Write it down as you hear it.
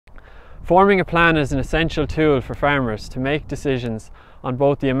Forming a plan is an essential tool for farmers to make decisions on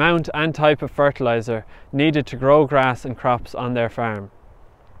both the amount and type of fertiliser needed to grow grass and crops on their farm.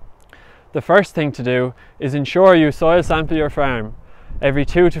 The first thing to do is ensure you soil sample your farm every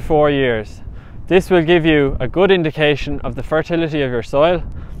 2 to 4 years. This will give you a good indication of the fertility of your soil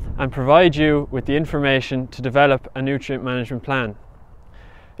and provide you with the information to develop a nutrient management plan.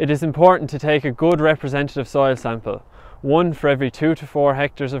 It is important to take a good representative soil sample, one for every 2 to 4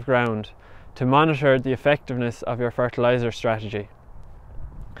 hectares of ground, to monitor the effectiveness of your fertiliser strategy.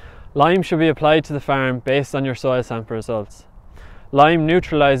 Lime should be applied to the farm based on your soil sample results. Lime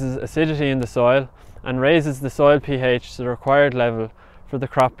neutralises acidity in the soil and raises the soil pH to the required level for the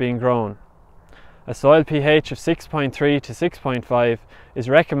crop being grown. A soil pH of 6.3 to 6.5 is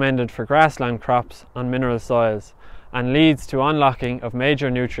recommended for grassland crops on mineral soils and leads to unlocking of major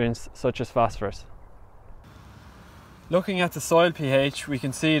nutrients such as phosphorus. Looking at the soil pH, we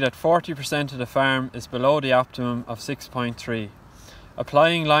can see that 40% of the farm is below the optimum of 6.3.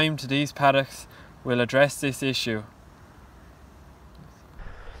 Applying lime to these paddocks will address this issue.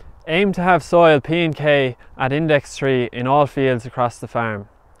 Aim to have soil P and K at index 3 in all fields across the farm.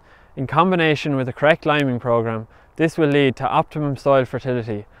 In combination with a correct liming programme, this will lead to optimum soil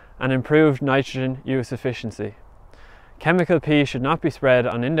fertility and improved nitrogen use efficiency. Chemical P should not be spread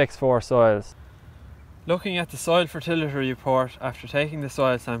on index 4 soils. Looking at the soil fertility report after taking the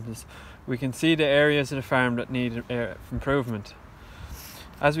soil samples, we can see the areas of the farm that need improvement.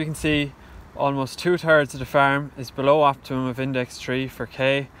 As we can see, almost 2/3 of the farm is below optimum of index 3 for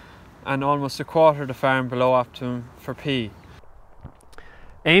K and almost a quarter of the farm below optimum for P.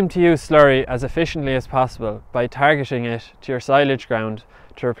 Aim to use slurry as efficiently as possible by targeting it to your silage ground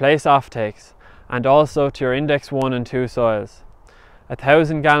to replace offtakes and also to your index 1 and 2 soils.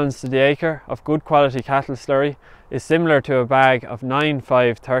 1,000 gallons to the acre of good quality cattle slurry is similar to a bag of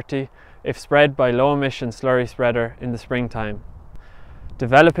 9-5-30 if spread by low emission slurry spreader in the springtime.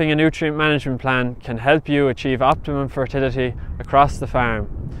 Developing a nutrient management plan can help you achieve optimum fertility across the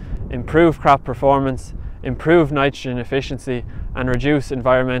farm, improve crop performance, improve nitrogen efficiency and reduce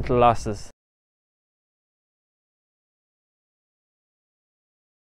environmental losses.